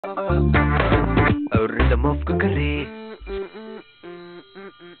Rhythm of Cookery.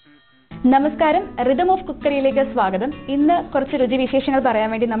 നമസ്കാരം, rhythm of കുക്കറിയിലേക്ക് സ്വാഗതം. ഇന്ന് കുറച്ച് രുചി വിശേഷങ്ങൾ പറയാൻ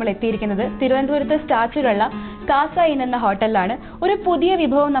വേണ്ടി നമ്മൾ എത്തിയിരിക്കുന്നത് തിരുവനന്തപുരത്ത് സ്റ്റാച്യൂലുള്ള കാസ ഇൻ എന്ന ഹോട്ടലിലാണ്. ഒരു പുതിയ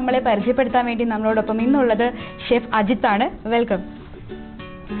വിഭവം നമ്മളെ പരിചയപ്പെടുത്താൻ വേണ്ടി നമ്മളോടൊപ്പം ഇന്നുള്ളത് ഷെഫ് അജിത്ത് ആണ്. വെൽക്കം.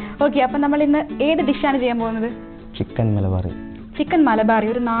 ഓക്കെ, അപ്പം നമ്മൾ ഇന്ന് ഏത് ഡിഷാണ് ചെയ്യാൻ പോകുന്നത്? ചിക്കൻ മലബാറി. ചിക്കൻ മലബാറി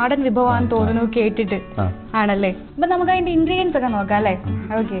ഒരു നാടൻ വിഭവമാണെന്ന് തോന്നുന്നു കേട്ടിട്ട്. ആണല്ലേ? അപ്പൊ നമുക്ക് അതിന്റെ ഇൻഗ്രീഡിയൻസ് ഒക്കെ നോക്കാം അല്ലേ?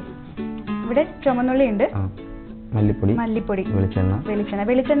 ഓക്കെ, ഇവിടെ ചുമന്നുള്ളി ഉണ്ട്, മല്ലിപ്പൊടി,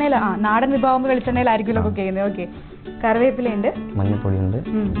 വെളിച്ചെണ്ണയിൽ നാടൻ വിഭവം വെളിച്ചെണ്ണയിലായിരിക്കുമല്ലോ കുക്ക് ചെയ്യുന്നത്. ഓക്കെ, കറിവേപ്പിലയുണ്ട്, മഞ്ഞൾപ്പൊടി ഉണ്ട്,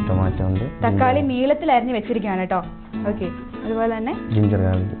 ടൊമാറ്റോ ഉണ്ട്, തക്കാളി നീളത്തിൽ അരിഞ്ഞ് വെച്ചിരിക്കുകയാണ് കേട്ടോ. ഓക്കെ, അതുപോലെ തന്നെ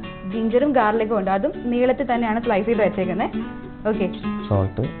ജിഞ്ചറും ഗാർലിക്കും ഉണ്ട്, അതും നീളത്തിൽ തന്നെയാണ് സ്ലൈസ് ചെയ്ത് വെച്ചേക്കുന്നത്. ഓക്കെ,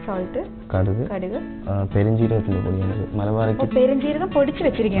 സോൾട്ട്, കടുക്, പെരുംജീരകത്തിന്റെ പൊടിയാണ് മലബാറിക്ക്. പെരുംജീരകം പൊടിച്ചു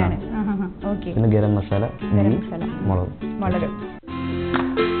വെച്ചിരിക്കുകയാണ്. ഓക്കെ, പിന്നെ ഗരം മസാല, മുളക്.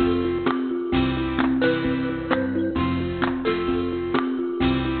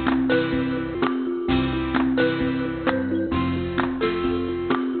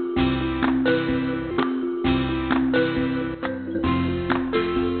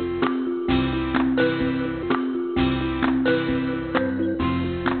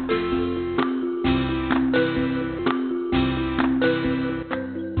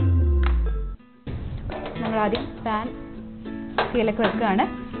 ആദ്യം പാൻ തീയിലേക്ക് വെക്കുകയാണ്.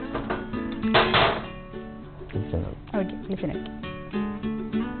 ഓക്കെ,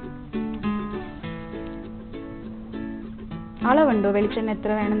 അളവുണ്ടോ വെളിച്ചെണ്ണ എത്ര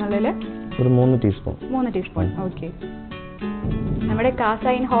വേണമെന്നുള്ളതിൽ? ഒരു 3 ടീസ്പൂൺ. ഓക്കെ, നമ്മുടെ കാസ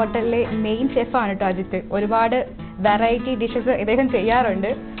ഇൻ ഹോട്ടലിലെ മെയിൻ ഷെഫാണ് കേട്ടോ അജിത്ത്. ഒരുപാട് വെറൈറ്റി ഡിഷസ് ഇദ്ദേഹം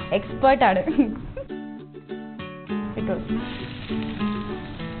ചെയ്യാറുണ്ട്, എക്സ്പേർട്ടാണ്.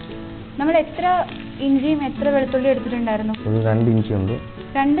 നമ്മൾ എത്ര ഇഞ്ചിയും എത്ര വെളുത്തുള്ളി എടുത്തിട്ടുണ്ടായിരുന്നു? 2 ഇഞ്ചി ഉണ്ട്.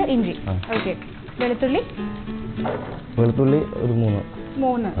 2 ഇഞ്ചി. ഓക്കെ, വെളുത്തുള്ളി ഒരു 3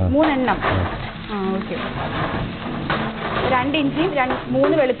 എണ്ണം. ഓക്കെ, 2 ഇഞ്ചിയും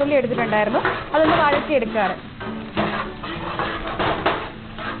 3 വെളുത്തുള്ളി എടുത്തിട്ടുണ്ടായിരുന്നു. അതൊന്ന് വഴറ്റി എടുക്കാറ്.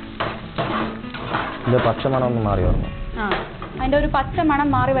 പച്ചമണം ഒന്ന് മാറി വരണം. അതിന്റെ ഒരു പച്ച മണം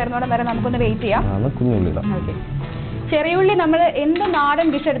മാറി വരുന്നോടെ വരെ നമുക്കൊന്ന് വെയിറ്റ് ചെയ്യാം. ഓക്കെ, ചെറിയുള്ളി നമ്മൾ എന്ത് നാടൻ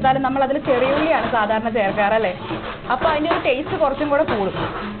ഡിഷ് എടുത്താലും നമ്മൾ അതിൽ ചെറിയുള്ളിയാണ് സാധാരണ ചേർക്കാറ് അല്ലേ? അപ്പോൾ അതിൻ്റെ ഒരു ടേസ്റ്റ് കുറച്ചും കൂടെ കൂടും.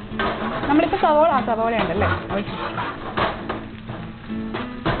 നമ്മളിപ്പോൾ സവോള ഉണ്ടല്ലേ?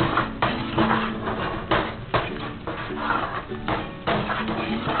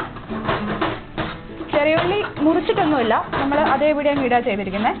 ചെറിയുള്ളി മുറിച്ചിട്ടൊന്നുമില്ല, നമ്മൾ അതേപടി അങ്ങ് ഇടാ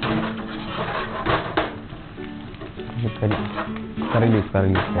ചെയ്തിരിക്കുന്നത്.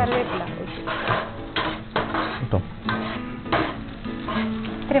 കറിവേപ്പില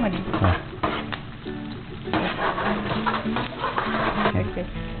ഇത്രയും മതി.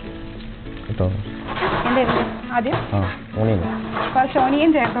 എന്തായിരുന്നു ആദ്യം? കുറച്ച് ഓണിയൻ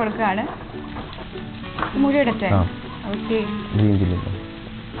ചേർത്ത് കൊടുക്കുകയാണ്. മുഴുവൻ. ഓക്കെ,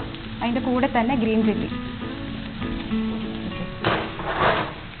 അതിന്റെ കൂടെ തന്നെ ഗ്രീൻ ചില്ലി.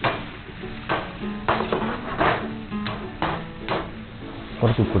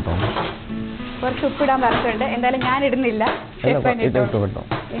 കുറച്ച് ഉപ്പിടാൻ പറഞ്ഞിട്ടുണ്ട്. എന്തായാലും ഞാൻ ഇടുന്നില്ല,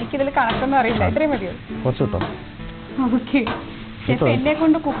 എനിക്കിതിൽ കണക്കൊന്നും അറിയില്ല. ഇത്രയും മതിയോ? ഓക്കെ, ഷെഫ് എന്നെ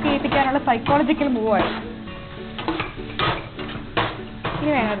കൊണ്ട് കുക്ക് ചെയ്യിപ്പിക്കാനുള്ള സൈക്കോളജിക്കൽ മൂവാണ്.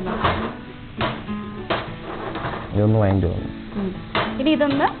 ഇനി വേണമായിരുന്നു ഇനി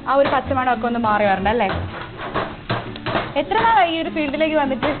ഇതൊന്ന് ആ ഒരു പച്ചമണമൊക്കെ ഒന്ന് മാറി വരണ്ട അല്ലേ? എത്ര നാളായി ഈ ഒരു ഫീൽഡിലേക്ക്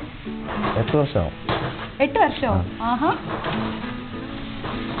വന്നിട്ട്? 8 വർഷമോ? ആഹാ,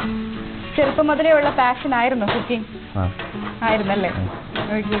 ചെറുപ്പം മുതലേ ഉള്ള പാഷൻ ആയിരുന്നു കുക്കിംഗ്? ആയിരുന്നല്ലേ?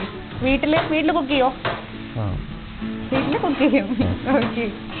 ഓക്കെ, വീട്ടില് കുക്ക് ചെയ്യോ? വീട്ടില് കുക്ക് ചെയ്യും. ഓക്കെ,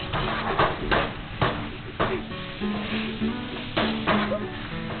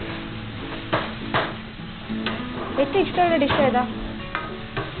 ഏറ്റവും ഇഷ്ടമുള്ള ഡിഷ് ഏതാ?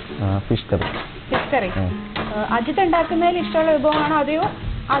 Fish curry. അജിത്ത് ഉണ്ടാക്കുന്നതിൽ ഇഷ്ടമുള്ള വിഭവമാണോ അതെയോ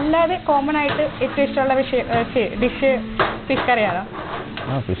അല്ലാതെ കോമൺ ആയിട്ട് ഏറ്റവും ഇഷ്ടമുള്ള ഡിഷ് ഫിഷ് കറിയാണോ?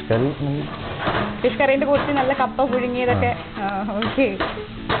 ഫിഷ് കറീന്റെ കൂട്ടത്തിൽ നല്ല കപ്പ പുഴുങ്ങിയതൊക്കെ. ഓക്കെ,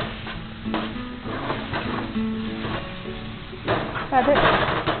 അത്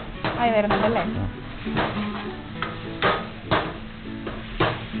ആയി വരുന്നുണ്ടല്ലേ?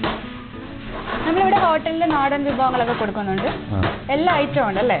 നമ്മളിവിടെ ഹോട്ടലിൽ നാടൻ വിഭവങ്ങളൊക്കെ കൊടുക്കുന്നുണ്ട്, എല്ലാ ഐറ്റവും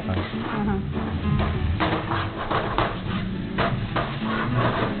ഉണ്ടല്ലേ?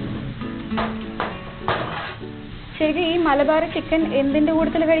 ശരിക്കും ഈ മലബാറി ചിക്കൻ എന്തിന്റെ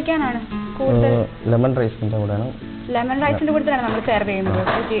കൂട്ടത്തിൽ കഴിക്കാനാണ് കൂടുതൽ? ലെമൺ റൈസിന്റെ കൂടെയാണ്. ലെമൺ റൈസിന്റെ കൂട്ടത്തിലാണ് നമ്മൾ സെർവ് ചെയ്യുന്നത്.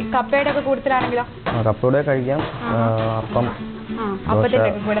 കപ്പയുടെ ഒക്കെ കൂട്ടത്തിലാണെങ്കിലോ? കപ്പയുടെ കഴിക്കാം, അപ്പം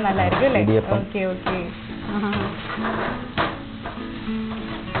അപ്പത്തിനൊക്കെ കൂടെ നല്ലതായിരിക്കും അല്ലേ? ഇടിയപ്പം. Okay okay.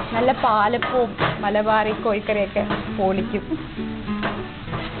 നല്ല പാലപ്പവും മലബാറി കോഴിക്കറിയൊക്കെ പൊളിക്കും.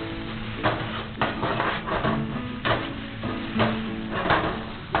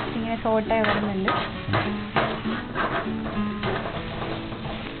 ഇങ്ങനെ സോട്ടായി വരുന്നുണ്ട്.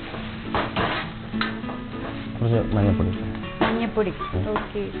 മഞ്ഞപ്പൊടി. മഞ്ഞപ്പൊടി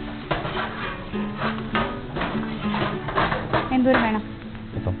ഓക്കെ. എന്തോരം വേണം?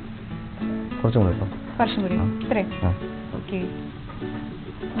 കുറച്ചും കൂടി. കുറച്ചും കൂടി ഇത്രയും. ഓക്കെ.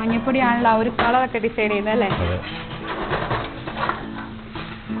 മഞ്ഞപ്പൊടിയാണല്ലോ ആ ഒരു കളറൊക്കെ ഡിസൈഡ് ചെയ്യുന്നത് അല്ലേ?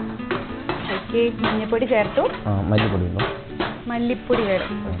 ഓക്കെ. മഞ്ഞപ്പൊടി ചേർത്തു. മല്ലിപ്പൊടി. മല്ലിപ്പൊടി വേണം.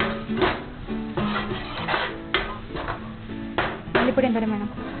 മല്ലിപ്പൊടി എന്തോരം വേണം?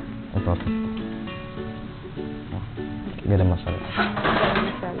 ഗരം മസാല. ഗരം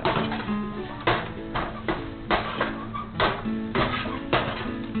മസാല.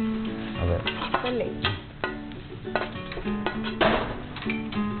 അതെ അല്ലേ?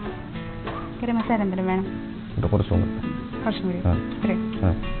 ഗരം മസാല എന്തെങ്കിലും വേണം? കുറച്ചും കൂടി. ഇത്രയും.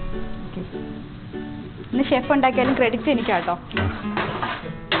 ഓക്കെ. ഇന്ന് ഷെഫ് ഉണ്ടാക്കിയാലും ക്രെഡിറ്റ് എനിക്കാട്ടോ.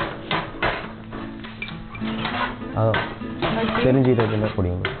 പെരുംജീരകത്തിന്റെ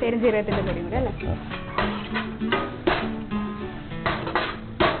പൊടിയും കൂടി അല്ലേ?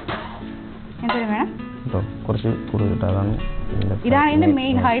 എന്തൊരു വേണം? കുറച്ച് കൂടുതൽ. ഇതാണ് ഇതിന്റെ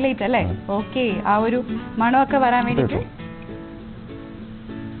മെയിൻ ഹൈലൈറ്റ് അല്ലേ? ഓക്കെ. ആ ഒരു മണമൊക്കെ വരാൻ വേണ്ടിട്ട്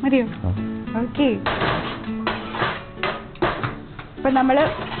മതിയോ? ഓക്കെ. ഇപ്പൊ നമ്മള്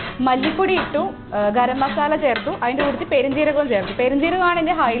മല്ലിപ്പൊടി ഇട്ടു, ഗരം മസാല ചേർത്തു, അതിന്റെ കൂടെ പെരുംജീരകവും ചേർത്തു. പെരുംജീരകമാണ്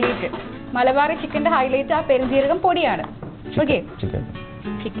ഇതിന്റെ ഹൈലൈറ്റ്. മലബാറി ചിക്കന്റെ ഹൈലൈറ്റ് ആ പെരുംജീരകം പൊടിയാണ്. ഓക്കെ. ചിക്കൻ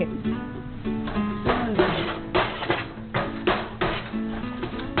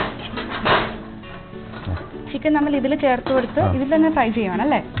ചിക്കൻ നമ്മൾ ഇതിൽ ചേർത്ത് കൊടുത്ത് ഇതിൽ തന്നെ ഫ്രൈ ചെയ്യണം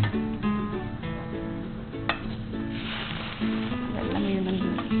അല്ലേ? വെള്ളം വീഴുന്നുണ്ട്.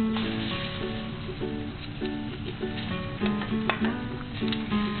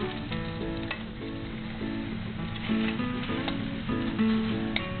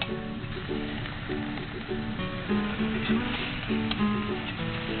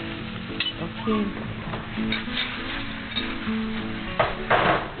 ഓക്കെ.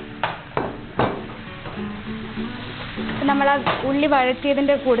 നമ്മൾ ആ ഉള്ളി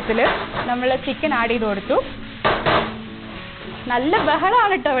വഴറ്റിയതിന്റെ കൂട്ടത്തില് നമ്മൾ ചിക്കൻ ആഡ് ചെയ്ത് കൊടുത്തു. നല്ല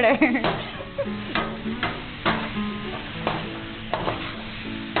ബഹളമാണ് കേട്ടോ അവിടെ.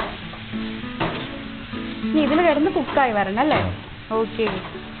 ഇനി ഇതിൽ കിടന്ന് കുക്കായി വരണം അല്ലേ? ഓക്കെ.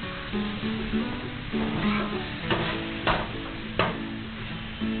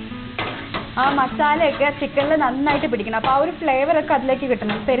 ആ മസാലയൊക്കെ ചിക്കനിൽ നന്നായിട്ട് പിടിക്കണം. അപ്പൊ ആ ഒരു ഫ്ലേവർ ഒക്കെ അതിലേക്ക്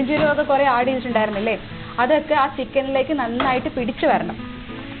കിട്ടണം. പെരുംജീരകമൊക്കെ കുറെ ആഡ് ചെയ്തിട്ടുണ്ടായിരുന്നില്ലേ? അതൊക്കെ ആ ചിക്കനിലേക്ക് നന്നായിട്ട് പിടിച്ചു വരണം.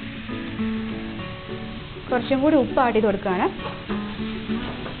 കുറച്ചും കൂടി ഉപ്പ് ആഡ് ചെയ്ത് കൊടുക്കുകയാണ്.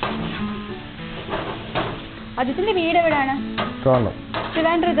 അജിത്തിന്റെ വീട് എവിടെയാണ്?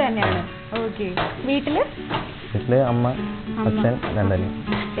 ട്രിവാൻഡ്രത്ത് തന്നെയാണ്. ഓക്കെ. വീട്ടില് അമ്മ, അച്ഛൻ,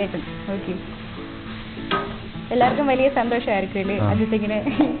 ചേട്ടൻ. ഓക്കെ. എല്ലാവർക്കും വലിയ സന്തോഷമായിരിക്കും അല്ലേ അജിത്ത് ഇങ്ങനെ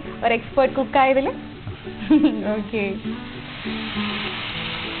ഒരു എക്സ്പേർട്ട് കുക്കായതില്? ഓക്കെ.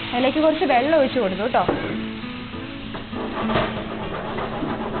 അതിലേക്ക് കുറച്ച് വെള്ളം ഒഴിച്ചു കൊടുത്തു കേട്ടോ.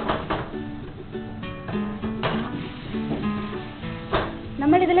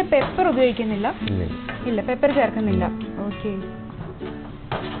 നമ്മൾ ഇതിൽ പെപ്പർ ഉപയോഗിക്കുന്നില്ല? ഇല്ല, പെപ്പർ ചേർക്കുന്നില്ല. ഓക്കെ.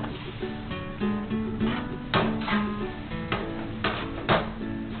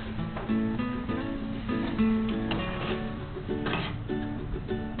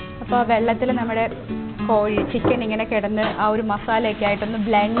 അപ്പോൾ വെള്ളത്തിൽ നമ്മുടെ ചിക്കൻ ഇങ്ങനെ കിടന്ന് ആ ഒരു മസാലയൊക്കെ ആയിട്ടൊന്ന്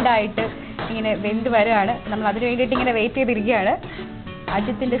ബ്ലെൻഡായിട്ട് ഇങ്ങനെ വെന്ത് വരികയാണ്. നമ്മൾ അതിന് വേണ്ടിയിട്ട് ഇങ്ങനെ വെയിറ്റ് ചെയ്തിരിക്കുകയാണ്.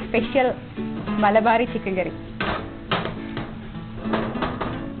 അജിത്തിന്റെ സ്പെഷ്യൽ മലബാറി ചിക്കൻ കറി.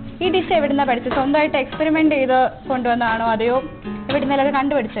 ഈ ഡിഷ് എവിടുന്നാ പഠിച്ചത്? സ്വന്തമായിട്ട് എക്സ്പെരിമെന്റ് ചെയ്ത് കൊണ്ടുവന്നാണോ അതെയോ എവിടുന്നേലൊക്കെ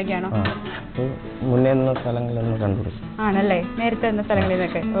കണ്ടുപിടിച്ചൊക്കെയാണോ? ആണല്ലേ, നേരത്തെ എന്ന സ്ഥലങ്ങളിൽ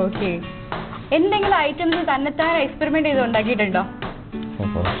നിന്നൊക്കെ. ഓക്കെ. എന്തെങ്കിലും ഐറ്റംസ് തന്നെത്താൻ എക്സ്പെരിമെന്റ് ചെയ്ത് ഉണ്ടാക്കിയിട്ടുണ്ടോ?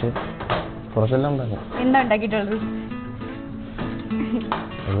 എന്താ ഉണ്ടാക്കിയിട്ടുള്ളത്?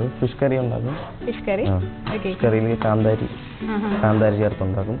 ഫിഷ് കറി ഉണ്ടാക്കും. Fish curry. കറിയിൽ കാന്താരി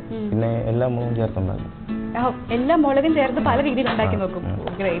ചേർത്തുണ്ടാക്കും. പിന്നെ എല്ലാ മുളകും ചേർത്തുണ്ടാക്കും. എല്ലാ മുളകും ചേർത്ത് പല രീതിയിൽ ഉണ്ടാക്കി നോക്കും.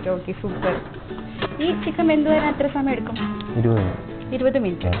 ഗ്രേറ്റ്. Okay, super. ഈ ചിക്കൻ വെന്ത് വരാൻ എത്ര സമയം എടുക്കും? 20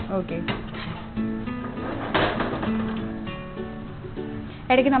 മിനിറ്റ്. ഓക്കെ.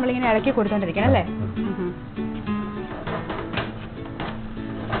 ഇടയ്ക്ക് നമ്മളിങ്ങനെ ഇളക്കി കൊടുത്തോണ്ടിരിക്കണം അല്ലേ?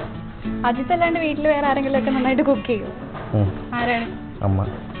 അജിത്ത് അല്ലാണ്ട് വീട്ടിൽ വേറെ ആരെങ്കിലും ഒക്കെ നന്നായിട്ട് കുക്ക് ചെയ്യോ? ആരാണ്? അമ്മ.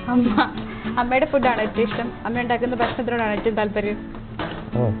 അമ്മ. അമ്മയുടെ ഫുഡാണോ ഏറ്റവും ഇഷ്ടം? അമ്മ ഉണ്ടാക്കുന്ന ഭക്ഷണത്തിനോടാണ് ഏറ്റവും താല്പര്യം?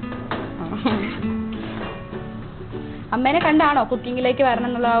 അമ്മേനെ കണ്ടാണോ കുക്കിങ്ങിലേക്ക് വരണം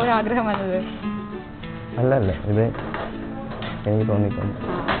എന്നുള്ള ആ ഒരു ആഗ്രഹം വന്നത്? അല്ലല്ല, ഇത് എനിക്ക് തോന്നിയിട്ടുണ്ട്.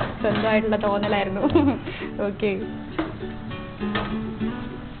 സ്വന്തമായിട്ടുള്ള തോന്നലായിരുന്നു. ഓക്കെ.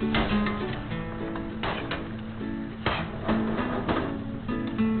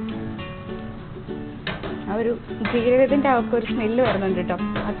 ആ ഒരു ജീരകത്തിന്റെ ആ ഒക്കെ ഒരു സ്മെല്ല് വരുന്നുണ്ട് കേട്ടോ.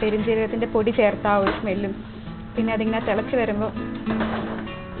 ആ പെരുംജീരകത്തിന്റെ പൊടി ചേർത്ത ആ ഒരു സ്മെല്ലും പിന്നെ അതിങ്ങനെ തിളച്ച് വരുമ്പോൾ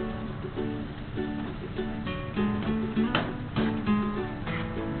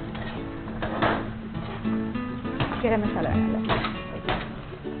ഗരം മസാല വേണമല്ലോ.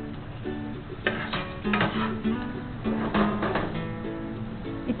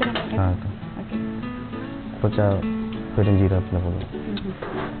 ഇത്ര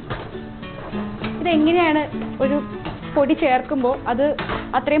ഇതെങ്ങനെയാണ് ഒരു പൊടി ചേർക്കുമ്പോൾ അത്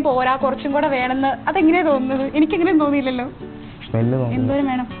അത്രയും പോരാ, കുറച്ചും കൂടെ വേണമെന്ന് അതെങ്ങനെയാ തോന്നുന്നത്? എനിക്കെങ്ങനെ തോന്നിയില്ലല്ലോ. എന്തോരം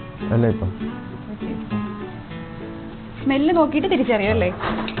വേണം? സ്മെല്ല് നോക്കിയിട്ട് തിരിച്ചറിയും അല്ലേ?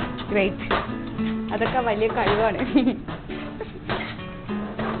 ഗ്രേറ്റ്. അതൊക്കെ വലിയ കഴിവാണ്.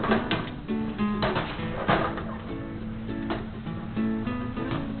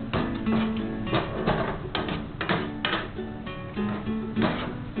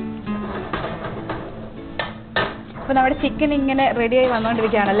 അപ്പൊ നമ്മുടെ ചിക്കൻ ഇങ്ങനെ റെഡിയായി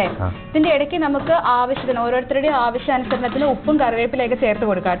വന്നുകൊണ്ടിരിക്കുകയാണല്ലേ. ഇതിന്റെ ഇടയ്ക്ക് നമുക്ക് ആവശ്യത്തിന് ഓരോരുത്തരുടെയും ആവശ്യാനുസരണത്തിന് ഉപ്പും കറിവേപ്പിലയൊക്കെ ചേർത്ത്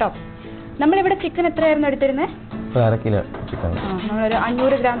കൊടുക്കാം കേട്ടോ. നമ്മളിവിടെ ചിക്കൻ എത്രയായിരുന്നു എടുത്തിരുന്നത്? നമ്മളൊരു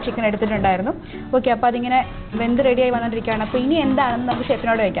 500 ഗ്രാം ചിക്കൻ എടുത്തിട്ടുണ്ടായിരുന്നു. ഓക്കെ, അപ്പൊ അതിങ്ങനെ വെന്ത് റെഡിയായി വന്നോണ്ടിരിക്കുകയാണ്. അപ്പൊ ഇനി എന്താണെന്ന് നമുക്ക്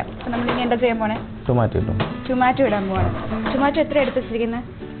ഷെഫിനോട് വയ്ക്കാം. അപ്പൊ നമ്മൾ ഇനി എന്താ ചെയ്യാൻ പോണേ? ടൊമാറ്റോ ഇടാൻ പോവാണ്. ടൊമാറ്റോ എത്ര എടുത്ത് വെച്ചിരിക്കുന്നത്?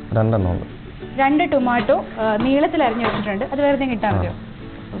 2 ടൊമാറ്റോ നീളത്തിൽ അരിഞ്ഞു വെച്ചിട്ടുണ്ട്. അത് വേറെ എന്തെങ്കിലും ഇട്ടാൽ മതിയോ?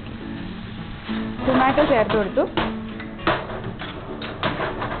 ഓക്കെ, ടൊമാറ്റോ ചേർത്ത് കൊടുത്തു.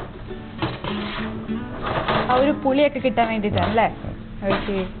 ആ ഒരു പുളിയൊക്കെ കിട്ടാൻ വേണ്ടിയിട്ടാണ് അല്ലേ?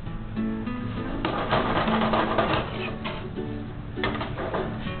 ഓക്കെ.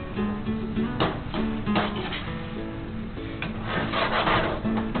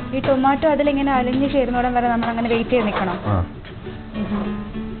 ഈ ടൊമാറ്റോ അതിലിങ്ങനെ അലിഞ്ഞു ചേരുന്നോടം വരെ നമ്മൾ അങ്ങനെ വെയിറ്റ് ചെയ്ത് നിൽക്കണം.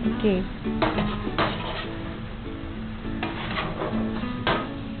 ഓക്കെ.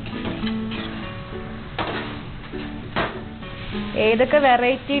 ഏതൊക്കെ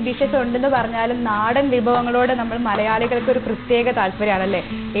വെറൈറ്റി ഡിഷസ് ഉണ്ടെന്ന് പറഞ്ഞാലും നാടൻ വിഭവങ്ങളോട് നമ്മൾ മലയാളികൾക്ക് ഒരു പ്രത്യേക താല്പര്യമാണല്ലേ.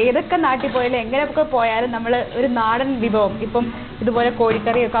 ഏതൊക്കെ നാട്ടിൽ പോയാലും എങ്ങനെയൊക്കെ പോയാലും നമ്മൾ ഒരു നാടൻ വിഭവം, ഇപ്പം ഇതുപോലെ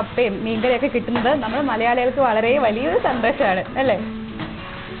കോഴിക്കറിയോ കപ്പയും മീൻകറിയൊക്കെ കിട്ടുന്നത് നമ്മൾ മലയാളികൾക്ക് വളരെ വലിയൊരു സന്തോഷമാണ് അല്ലേ.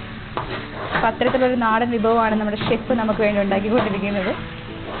 അപ്പം അത്തരത്തിലൊരു നാടൻ വിഭവമാണ് നമ്മുടെ ഷെഫ് നമുക്ക് വേണ്ടി ഉണ്ടാക്കിക്കൊണ്ടിരിക്കുന്നത്.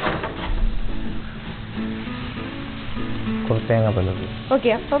 ഓക്കെ,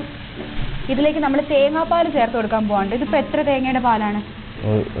 അപ്പം ഇതിലേക്ക് നമ്മൾ തേങ്ങാപ്പാൽ ചേർത്ത് കൊടുക്കാൻ പോവാണ്ട്. ഇതിപ്പോ എത്ര തേങ്ങയുടെ പാലാണ്?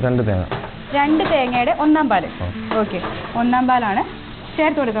 2 തേങ്ങ. 2 തേങ്ങയുടെ 1-ാം പാല്. ഓക്കെ, 1-ാം പാലാണ്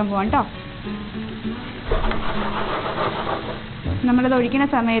ചേർത്ത് കൊടുക്കാൻ പോവാൻ കേട്ടോ. നമ്മളത് ഒഴിക്കുന്ന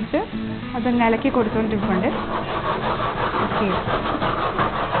സമയത്ത് അത് ഇളക്കി കൊടുത്തോണ്ടിരിക്കുന്നുണ്ട്. ഓക്കെ,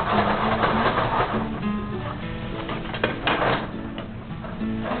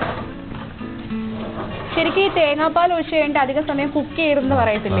 ശരിക്കും ഈ തേങ്ങാപ്പാൽ ഒഴിച്ച് കഴിഞ്ഞിട്ട് അധിക സമയം കുക്ക് ചെയ്തെന്ന്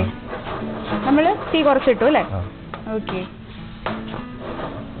പറയത്തില്ലേ? നമ്മൾ തീ കുറച്ചിട്ടു അല്ലേ? ഓക്കെ.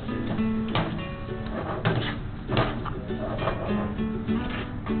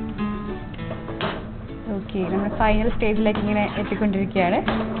 ഓക്കെ, നമ്മൾ ഫൈനൽ സ്റ്റേജിലേക്ക് ഇങ്ങനെ എത്തിക്കൊണ്ടിരിക്കുകയാണ്.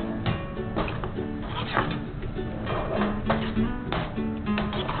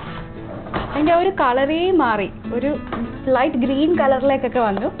 അതിൻ്റെ ഒരു കളറേ മാറി, ഒരു ലൈറ്റ് ഗ്രീൻ കളറിലേക്കൊക്കെ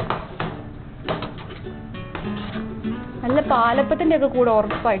വന്നു. നല്ല പാലപ്പത്തിന്റെ ഒക്കെ കൂടെ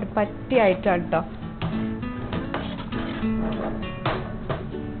ഉറപ്പായിട്ട് പറ്റിയായിട്ടാണ് കേട്ടോ.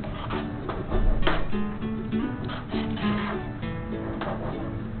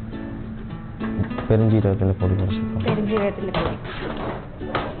 പെരുംജീരകത്തിന്റെ പൊടി.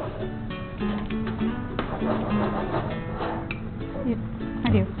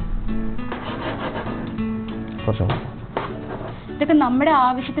 മതിയോ? ഇതൊക്കെ നമ്മുടെ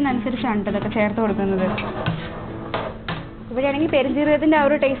ആവശ്യത്തിനനുസരിച്ചാണ് ഇതൊക്കെ ചേർത്ത് കൊടുക്കുന്നത്. ഇവിടെയാണെങ്കിൽ പെരുംജീരകത്തിന്റെ ആ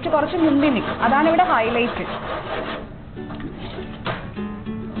ഒരു ടേസ്റ്റ് കുറച്ച് മുമ്പിൽ നിൽക്കും. അതാണ് ഇവിടെ ഹൈലൈറ്റ്.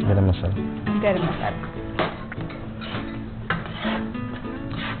 ഗരം മസാല.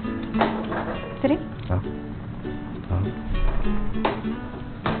 ശരി,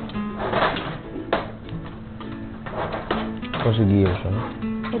 കുറച്ച് ഗീ.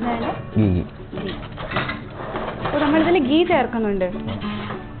 നമ്മളിതിൽ ഗീ ചേർക്കുന്നുണ്ട്.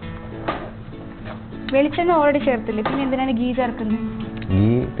 വെളിച്ചെണ്ണ ഓൾറെഡി ചേർത്തില്ലേ, പിന്നെ എന്തിനാണ് ഗീ ചേർക്കുന്നത്? ഗീ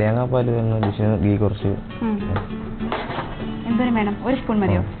തേങ്ങാപ്പാൽ ഗീ കുറച്ച് എന്തോരം വേണം? 1 സ്പൂൺ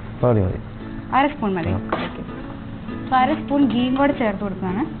മതിയോ? മതി. അര സ്പൂൺ മതി. ഓക്കെ. അപ്പോൾ അര സ്പൂൺ ഗീയും കൂടെ ചേർത്ത്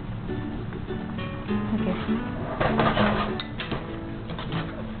കൊടുക്കുകയാണ്. ഓക്കെ.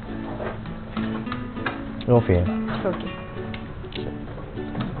 ഓഫ് ചെയ്യാം. ഓക്കെ.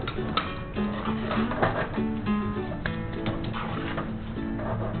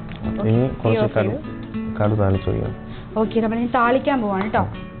 ഇനി കുറച്ച് കടു താളിച്ച് ഒഴിക്കാം. ഓക്കെ, നമ്മൾ ഇനി താളിക്കാൻ പോവാണ് കേട്ടോ.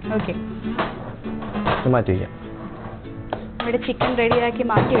 ഓക്കെ, മാറ്റി വയ്ക്കാം. ഇവിടെ ചിക്കൻ റെഡിയാക്കി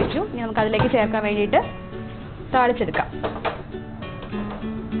മാറ്റി വെച്ചു. ഇനി നമുക്ക് അതിലേക്ക് ചേർക്കാൻ വേണ്ടിയിട്ട് താളിച്ചെടുക്കാം.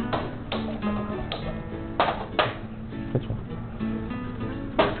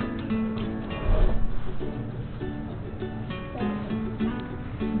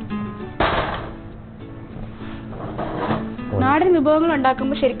 നാടൻ വിഭവങ്ങൾ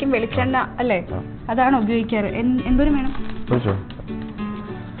ഉണ്ടാക്കുമ്പോൾ ശരിക്കും വെളിച്ചെണ്ണ അല്ലേ, അതാണ് ഉപയോഗിക്കാറ്. എന്തോരം വേണം?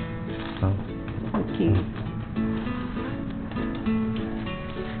 ഓക്കെ.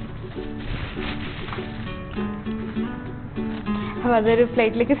 അപ്പോൾ അതൊരു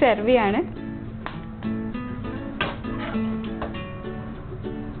പ്ലേറ്റിലേക്ക് സെർവ് ചെയ്യാണ്.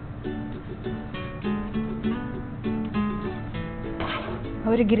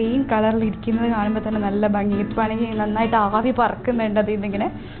 ഒരു ഗ്രീൻ കളറിൽ ഇരിക്കുന്നത് കാണുമ്പോൾ തന്നെ നല്ല ഭംഗി. ഇപ്പം ആണെങ്കിൽ നന്നായിട്ട് ആവി പറക്കുന്നുണ്ട് അതിൽ നിന്നിങ്ങനെ.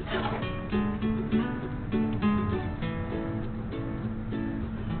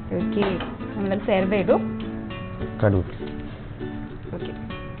 ഓക്കെ, നമ്മളത് സെർവ് ചെയ്തു. ഓക്കെ,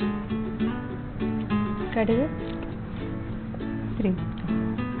 കടുക് 3.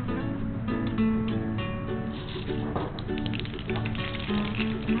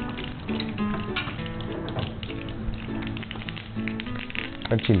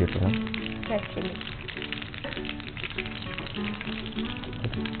 Red chilli ഇട്ടണം. റെഡ് ചില്ലി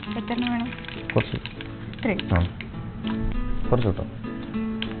എത്ര വേണം? കുറച്ച് 3. കുറച്ച് കിട്ടും.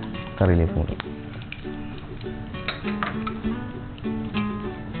 കറി ലീഫ് കൂടി.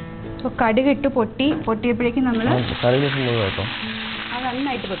 അപ്പോൾ കടുക് ഇട്ട് പൊട്ടിയപ്പോഴേക്കും നമ്മൾ കറി ലീഫ് കേട്ടോ, അത്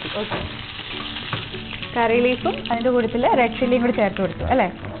നന്നായിട്ട് പൊട്ടി. ഓക്കെ, കറി ലീഫും അതിൻ്റെ കൂട്ടത്തിൽ റെഡ് ചില്ലിയും കൂടി ചേർത്ത് കൊടുത്തു അല്ലേ?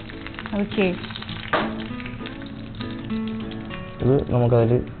 ഓക്കെ, ഇത്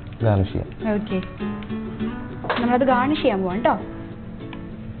നമുക്കതിൽ ഗാർണിഷ് ചെയ്യാം. ഓക്കെ, നമ്മളത് ഗാർണിഷ് ചെയ്യാൻ പോവാം കേട്ടോ.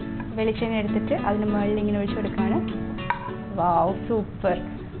 വെളിച്ചെണ്ണ എടുത്തിട്ട് അതിന് മുകളിൽ ഇങ്ങനെ ഒഴിച്ചു കൊടുക്കുകയാണ്. വാവ്, സൂപ്പർ.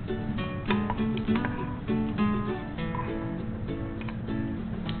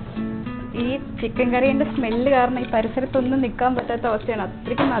 ഈ ചിക്കൻ കറീൻ്റെ സ്മെല്ല് കാരണം ഈ പരിസരത്തൊന്നും നിൽക്കാൻ പറ്റാത്ത അവസ്ഥയാണ്.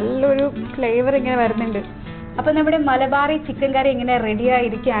 അത്രയ്ക്ക് നല്ലൊരു ഫ്ലേവർ ഇങ്ങനെ വരുന്നുണ്ട്. അപ്പോൾ നമ്മുടെ മലബാറി ചിക്കൻ കറി ഇങ്ങനെ റെഡി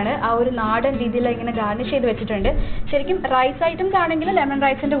ആയിരിക്കുകയാണ്. ആ ഒരു നാടൻ രീതിയിൽ ഇങ്ങനെ ഗാർണിഷ് ചെയ്ത് വെച്ചിട്ടുണ്ട്. ശരിക്കും റൈസ് ഐറ്റംസ് ആണെങ്കിൽ ലെമൺ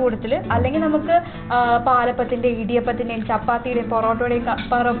റൈസിൻ്റെ കൂട്ടത്തിൽ, അല്ലെങ്കിൽ നമുക്ക് പാലപ്പത്തിൻ്റെയും ഇടിയപ്പത്തിൻ്റെയും ചപ്പാത്തിയുടെയും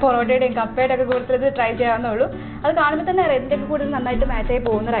പൊറോട്ടയുടെയും കപ്പയുടെ ഒക്കെ കൂട്ടത്തിൽ ഇത് ട്രൈ ചെയ്യാവുന്നുള്ളൂ. അത് കാണുമ്പോൾ തന്നെ ഇതിൻ്റെയൊക്കെ കൂടുതൽ നന്നായിട്ട് മാച്ചായി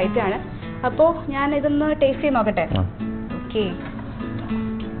പോകുന്ന റൈറ്റാണ്. അപ്പോൾ ഞാൻ ഇതൊന്ന് ടേസ്റ്റ് ചെയ്ത് നോക്കട്ടെ. ഓക്കെ,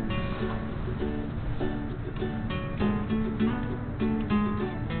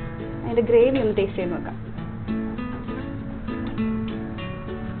 അതിൻ്റെ ഗ്രേവി ഒന്ന് ടേസ്റ്റ് ചെയ്ത് നോക്കാം.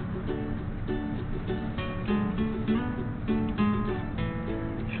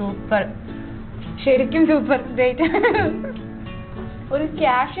 സൂപ്പർ, ശരിക്കും സൂപ്പർ. ഗ്രേറ്റ്. ഒരു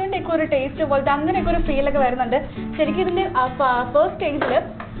കാഷ്യൂൻ്റെ ഒക്കെ ഒരു ടേസ്റ്റ് പോലത്തെ അങ്ങനെയൊക്കെ ഒരു ഫീലൊക്കെ വരുന്നുണ്ട്. ശരിക്കും ഇതിൻ്റെ ഫസ്റ്റ് സ്റ്റേജിൽ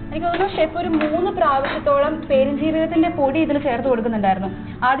എനിക്ക് തോന്നുന്നു ഷെഫ് ഒരു 3 പ്രാവശ്യത്തോളം പെരുംജീരകത്തിൻ്റെ പൊടി ഇതിൽ ചേർത്ത് കൊടുക്കുന്നുണ്ടായിരുന്നു.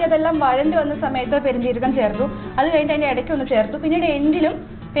 ആദ്യം അതെല്ലാം വഴണ്ടി വന്ന സമയത്ത് പെരുംജീരകം ചേർത്തു, അത് കഴിഞ്ഞിട്ട് അതിൻ്റെ ഇടയ്ക്ക് ഒന്ന് ചേർത്തു, പിന്നീട് എൻഡിലും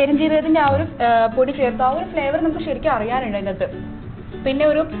പെരുംജീരകത്തിൻ്റെ ആ ഒരു പൊടി ചേർത്തു. ആ ഒരു ഫ്ലേവർ നമുക്ക് ശരിക്കും അറിയാനുണ്ട് അതിനകത്ത്. പിന്നെ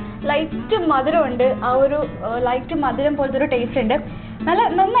ഒരു ലൈറ്റ് മധുരമുണ്ട്, ആ ഒരു ലൈറ്റ് മധുരം പോലത്തെ ഒരു ടേസ്റ്റ് ഉണ്ട്.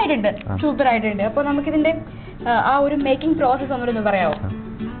 നന്നായിട്ടുണ്ട്, സൂപ്പർ ആയിട്ടുണ്ട്. അപ്പോൾ നമുക്കിതിൻ്റെ ആ ഒരു മേക്കിംഗ് പ്രോസസ്സ് ഒന്നുകൂടെ പറയാമോ?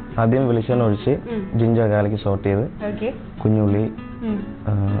 ആദ്യം വെളിച്ചെണ്ണ ഒഴിച്ച് ജിഞ്ചർ ഗാർലിക് സോട്ട് ചെയ്ത്, കുഞ്ഞുള്ളി,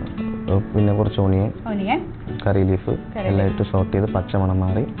 പിന്നെ കുറച്ച് ഓണിയൻ, കറി ലീഫ് എല്ലാം ഇട്ട് സോട്ട് ചെയ്ത് പച്ചമണം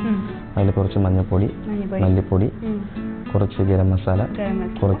മാറി അതിൽ കുറച്ച് മഞ്ഞൾപ്പൊടി, മല്ലിപ്പൊടി, കുറച്ച് ഗരം മസാല,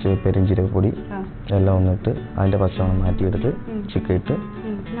 കുറച്ച് പെരുംജീരകപ്പൊടി എല്ലാം ഒന്നിട്ട് അതിൻ്റെ പച്ചമണം മാറ്റിയെടുത്ത് ചിക്കൻ ഇട്ട്,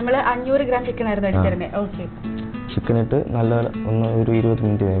 നമ്മൾ 500 ഗ്രാം ചിക്കൻ ആയിരുന്നു എടുത്തിരുന്നത്. ഓക്കെ, ചിക്കൻ ഇട്ട് നല്ല ഒരു 20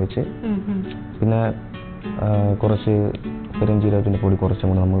 മിനിറ്റ് വേവിച്ച്, പിന്നെ കുറച്ച് പെരുംജീരകത്തിൻ്റെ പൊടി കുറച്ചും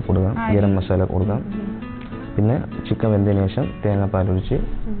കൂടി നമ്മൾ കൊടുക്കാം, ഗരം മസാല കൊടുക്കാം. പിന്നെ ചിക്കൻ വെന്തതിന് ശേഷം തേങ്ങാപ്പാൽ ഒഴിച്ച്,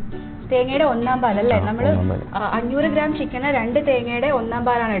 തേങ്ങയുടെ 1/4 പാലല്ലേ? നമ്മൾ 500 ഗ്രാം ചിക്കന് 2 തേങ്ങയുടെ 1/4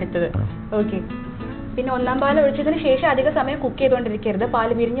 പാലാണ് എടുത്തത്. ഓക്കെ, പിന്നെ 1/4 പാൽ ഒഴിച്ചതിന് ശേഷം അധിക സമയം കുക്ക് ചെയ്തുകൊണ്ടിരിക്കരുത്,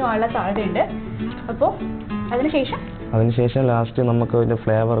 പാല് പിരിഞ്ഞു പോകാനുള്ള സാധ്യതയുണ്ട്. അപ്പോൾ അതിനുശേഷം ലാസ്റ്റ് നമുക്ക് അതിൻ്റെ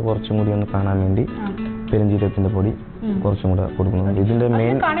ഫ്ലേവർ കുറച്ചും കൂടി ഒന്ന് കാണാൻ വേണ്ടി പെരുംജീരകത്തിൻ്റെ പൊടി കുറച്ചും കൂടെ കൊടുക്കണം. ഇതിന്റെ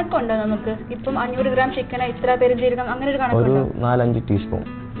മെയിൻ കണക്കുണ്ടോ നമുക്ക്? ഇപ്പം 500 ഗ്രാം ചിക്കൻ ഇത്ര പെരുംജീരകം അങ്ങനെ ഒരു കണക്കുണ്ടോ? 4-5 ടീസ്പൂൺ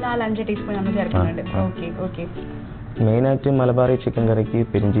നമ്മൾ ചേർക്കുന്നുണ്ട്. Okay okay. മെയിനായിട്ട് മലബാറി ചിക്കൻ കറിക്ക്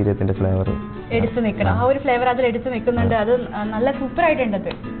പെരുംജീരകത്തിന്റെ ഫ്ലേവർ എടുത്ത് നിൽക്കണം. ആ ഒരു ഫ്ലേവർ അതിൽ എടുത്ത് നിൽക്കുന്നുണ്ട്. അത് നല്ല സൂപ്പർ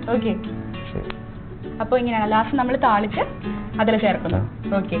ആയിട്ടുണ്ട്. ഓക്കെ, അപ്പോൾ ഇങ്ങനെയാണ് ലാസ്റ്റ് നമ്മൾ താളിച്ച് അതിൽ ചേർക്കുന്നു.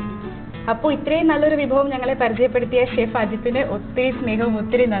 ഓക്കെ. അപ്പോൾ ഇത്രയും നല്ലൊരു വിഭവം ഞങ്ങളെ പരിചയപ്പെടുത്തിയ ഷെഫ് അജിത്തിന് ഒത്തിരി സ്നേഹവും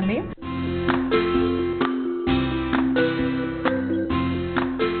ഒത്തിരി നന്ദിയും.